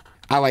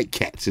 I like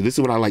cats. So this is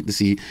what I like to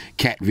see: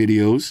 cat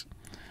videos.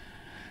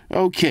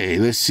 Okay,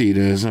 let's see.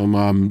 There's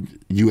some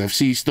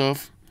UFC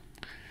stuff.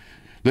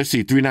 Let's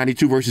see,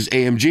 392 versus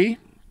AMG.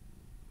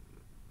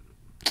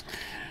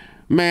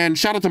 Man,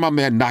 shout out to my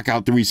man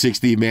Knockout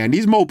 360. Man,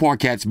 these Mopar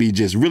cats be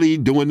just really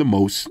doing the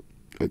most.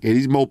 Okay,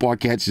 these Mopar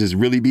cats just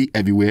really be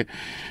everywhere.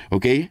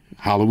 Okay,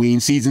 Halloween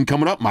season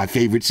coming up, my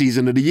favorite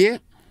season of the year.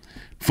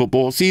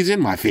 Football season,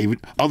 my favorite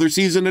other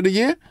season of the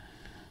year.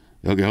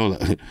 Okay,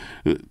 hold on.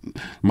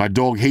 My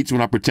dog hates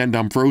when I pretend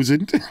I'm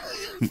frozen.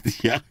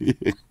 Yeah.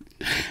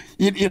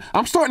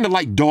 I'm starting to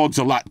like dogs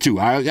a lot too.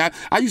 I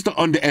used to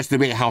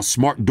underestimate how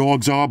smart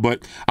dogs are,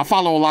 but I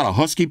follow a lot of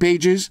husky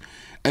pages.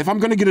 If I'm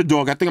going to get a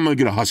dog, I think I'm going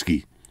to get a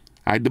husky.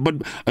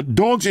 But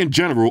dogs in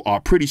general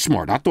are pretty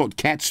smart. I thought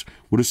cats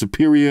were the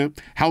superior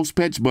house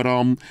pets, but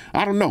I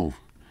don't know.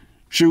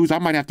 Shoes, I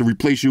might have to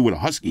replace you with a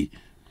husky.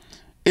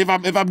 If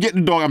I'm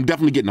getting a dog, I'm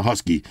definitely getting a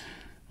husky.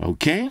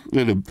 Okay,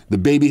 the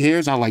baby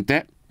hairs, I like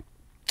that.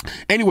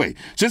 Anyway,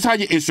 so this is how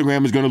your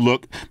Instagram is going to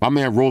look. My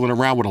man rolling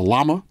around with a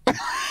llama.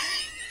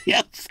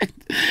 Yes.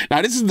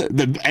 Now this is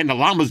and the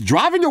llama's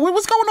driving.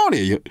 What's going on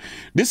here?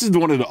 This is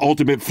one of the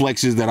ultimate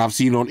flexes that I've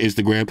seen on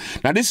Instagram.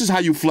 Now this is how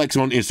you flex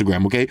on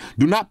Instagram. Okay,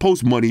 do not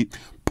post money.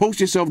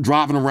 Post yourself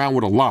driving around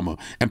with a llama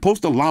and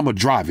post a llama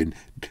driving.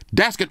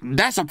 That's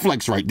a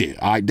flex right there.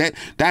 All right,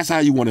 that's how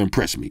you want to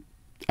impress me.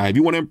 All right, if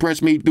you want to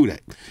impress me, do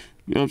that.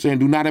 You know what I'm saying?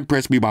 Do not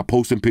impress me by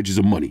posting pictures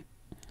of money.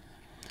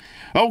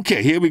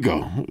 Okay, here we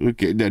go.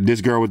 Okay,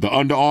 this girl with the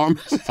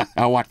underarms.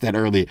 I watched that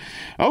earlier.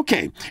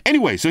 Okay.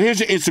 Anyway, so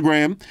here's your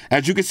Instagram.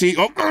 As you can see,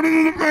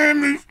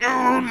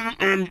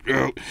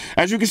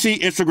 as you can see,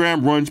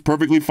 Instagram runs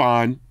perfectly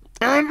fine.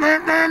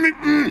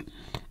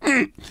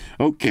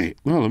 Okay.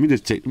 Well, let me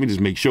just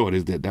make sure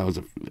that was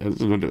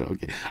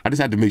okay. I just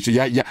had to make sure.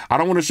 Yeah. I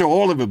don't want to show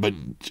all of it, but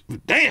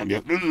damn.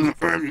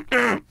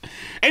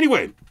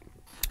 Anyway,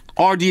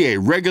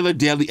 RDA, regular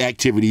daily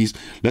activities.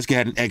 Let's go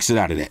ahead and exit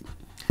out of that.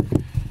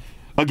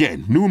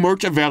 Again, new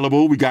merch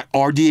available. We got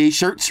RDA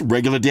shirts,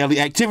 regular daily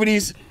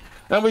activities,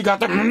 and we got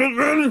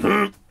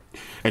the.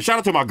 And shout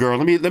out to my girl.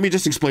 Let me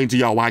just explain to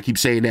y'all why I keep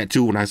saying that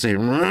too when I say.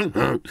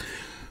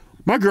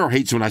 My girl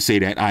hates when I say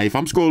that. If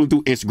I'm scrolling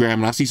through Instagram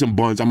and I see some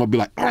buns, I'm gonna be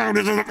like, "Oh,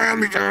 this is a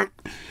family shirt."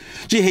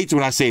 She hates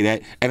when I say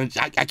that, and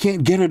I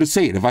can't get her to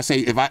say it.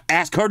 If I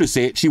ask her to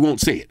say it, she won't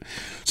say it.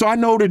 So I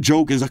know the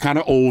joke is kind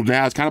of old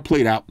now. It's kind of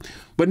played out.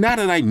 But now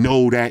that I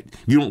know that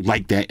you don't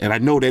like that, and I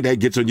know that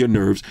gets on your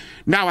nerves,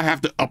 now I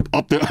have to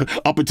up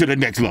it to the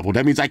next level.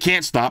 That means I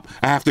can't stop.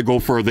 I have to go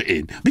further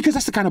in because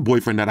that's the kind of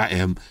boyfriend that I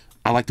am.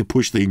 I like to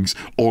push things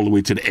all the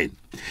way to the end.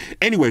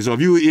 Anyway, so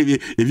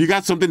if you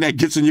got something that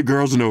gets on your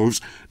girl's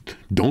nerves,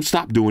 don't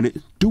stop doing it.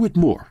 Do it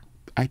more.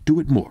 I do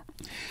it more.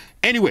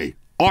 Anyway,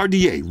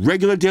 RDA,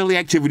 regular daily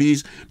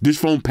activities. This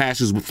phone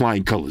passes with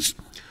flying colors.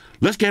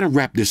 Let's get and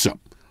wrap this up.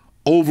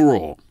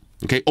 Overall,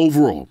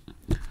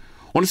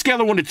 on a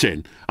scale of 1 to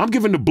 10, I'm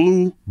giving the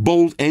Blu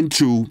Bold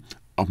N2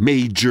 a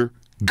major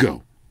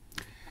go.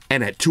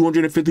 And at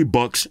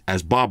 $250,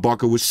 as Bob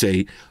Barker would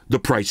say, the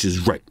price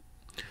is right.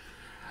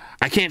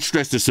 I can't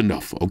stress this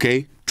enough,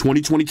 okay?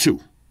 2022.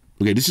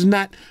 Okay, this is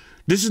not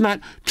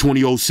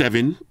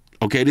 2007.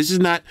 Okay, this is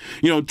not,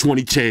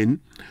 2010,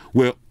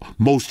 where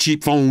most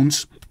cheap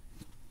phones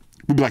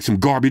would be like some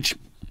garbage.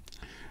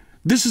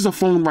 This is a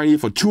phone right here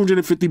for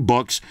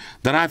 $250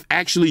 that I've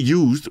actually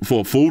used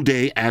for a full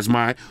day as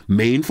my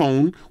main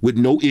phone with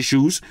no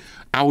issues.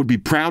 I would be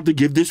proud to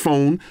give this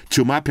phone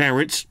to my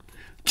parents,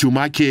 to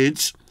my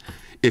kids.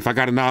 If I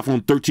got an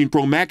iPhone 13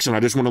 Pro Max and I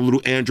just want a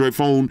little Android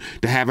phone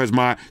to have as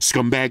my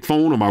scumbag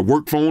phone or my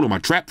work phone or my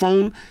trap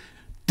phone,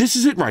 this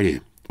is it right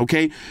here.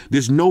 Okay,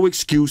 there's no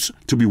excuse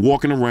to be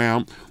walking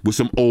around with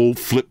some old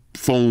flip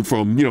phone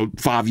from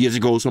 5 years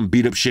ago, some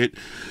beat up shit,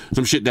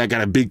 some shit that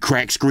got a big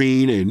crack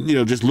screen and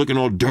just looking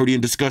all dirty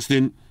and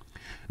disgusting.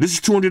 This is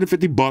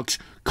 $250.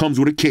 Comes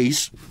with a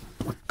case,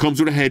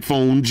 comes with a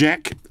headphone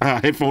jack,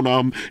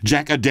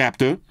 jack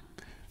adapter.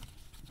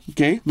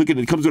 Okay, look at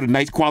it. Comes with a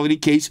nice quality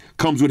case.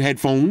 Comes with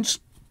headphones.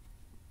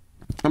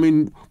 I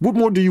mean, what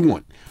more do you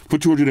want for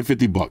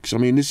 $250? I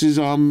mean, this is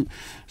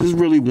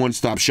really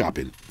one-stop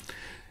shopping.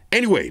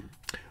 Anyway,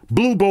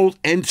 Blu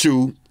Bold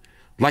N2,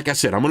 like I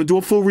said, I'm going to do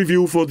a full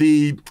review for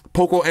the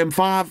Poco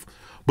M5,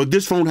 but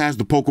this phone has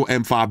the Poco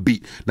M5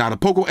 beat. Now, the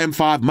Poco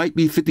M5 might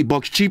be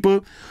 $50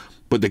 cheaper,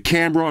 but the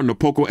camera on the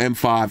Poco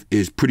M5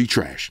 is pretty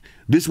trash.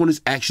 This one is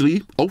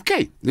actually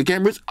okay. The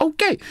camera's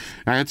okay.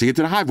 I have to get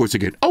to the high voice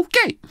again.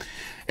 Okay.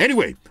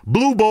 Anyway,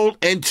 Blu Bold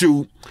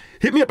N2,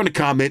 hit me up in the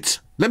comments.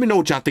 Let me know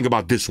what y'all think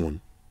about this one.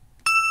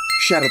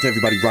 Shout out to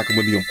everybody rocking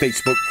with me on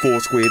Facebook,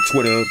 Foursquare,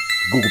 Twitter,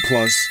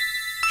 Google+.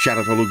 Shout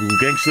out to all the Google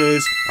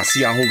gangsters. I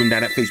see y'all holding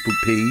down that Facebook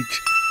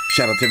page.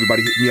 Shout out to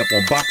everybody hitting me up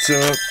on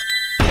Boxer.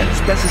 And a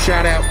special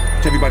shout out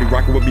to everybody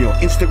rocking with me on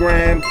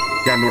Instagram.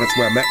 Y'all know that's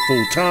where I'm at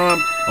full time,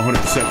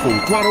 100% full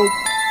throttle.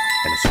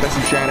 And a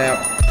special shout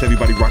out to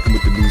everybody rocking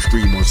with the new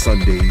stream on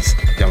Sundays.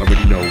 Y'all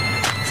already know.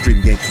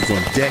 Stream gangsters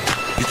on deck.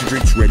 Get your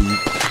drinks ready.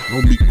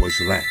 No meat boys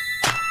allowed.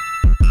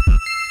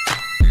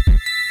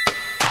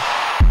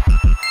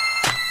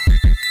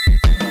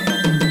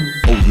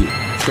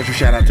 Special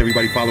shout out to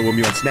everybody following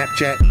me on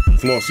Snapchat,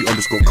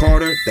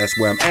 Flossy_Carter, that's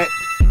where I'm at.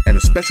 And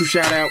a special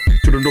shout out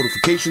to the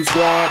notification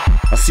squad.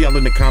 I see y'all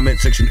in the comment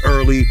section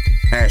early.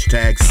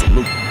 Hashtag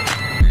salute.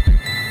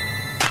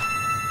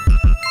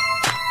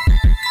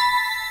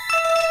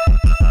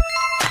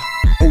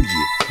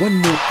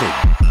 Hey,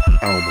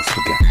 I almost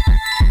forgot.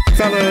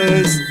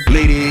 Fellas,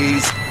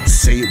 ladies,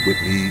 say it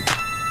with me.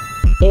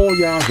 All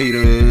y'all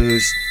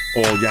haters,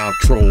 all y'all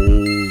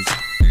trolls,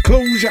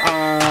 close your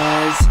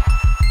eyes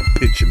and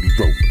picture me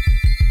rolling.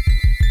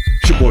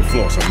 It's your boy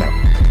Floss, I'm out.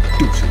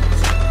 Deuces.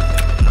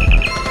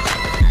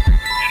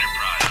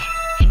 Enterprise.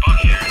 Spock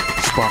here.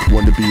 Spock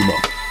won the beam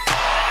up.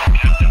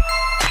 Captain.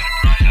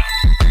 Enterprise out.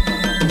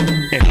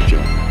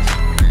 Energize.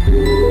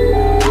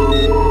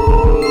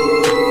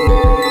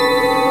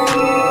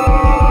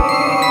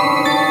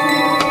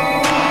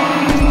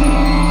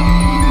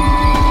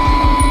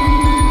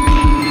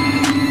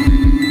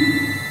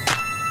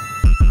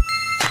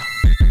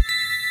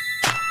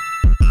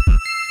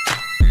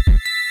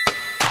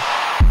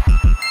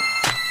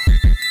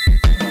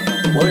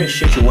 We're in a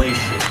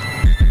situation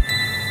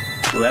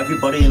where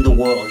everybody in the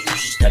world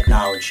uses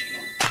technology.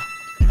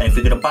 And if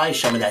you're gonna buy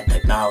some of that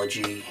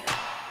technology,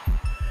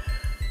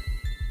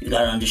 you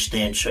gotta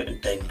understand certain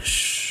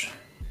things.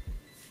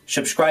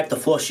 Subscribe to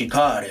Flossy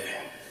Carter.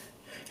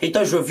 He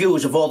does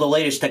reviews of all the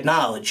latest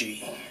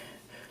technology.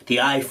 The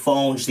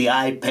iPhones, the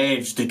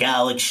iPads, the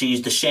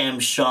Galaxies, the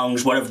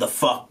Samsungs, whatever the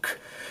fuck.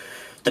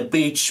 The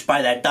Beats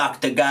by that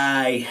doctor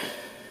guy.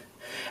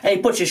 And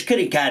he puts his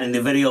kitty cat in the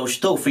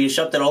videos too for you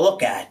something to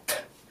look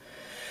at.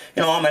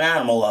 You know, I'm an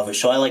animal lover,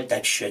 so I like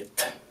that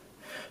shit.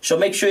 So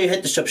make sure you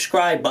hit the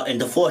subscribe button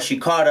to Flossy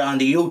Carter on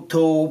the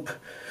YouTube,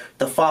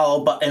 the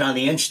follow button on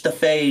the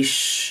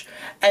Instaface,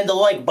 and the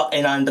like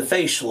button on the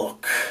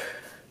Facelook.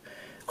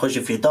 Because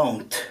if you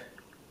don't,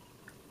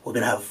 we're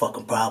gonna have a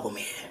fucking problem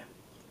here.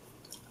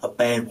 A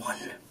bad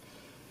one.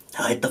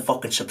 Now hit the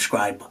fucking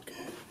subscribe button.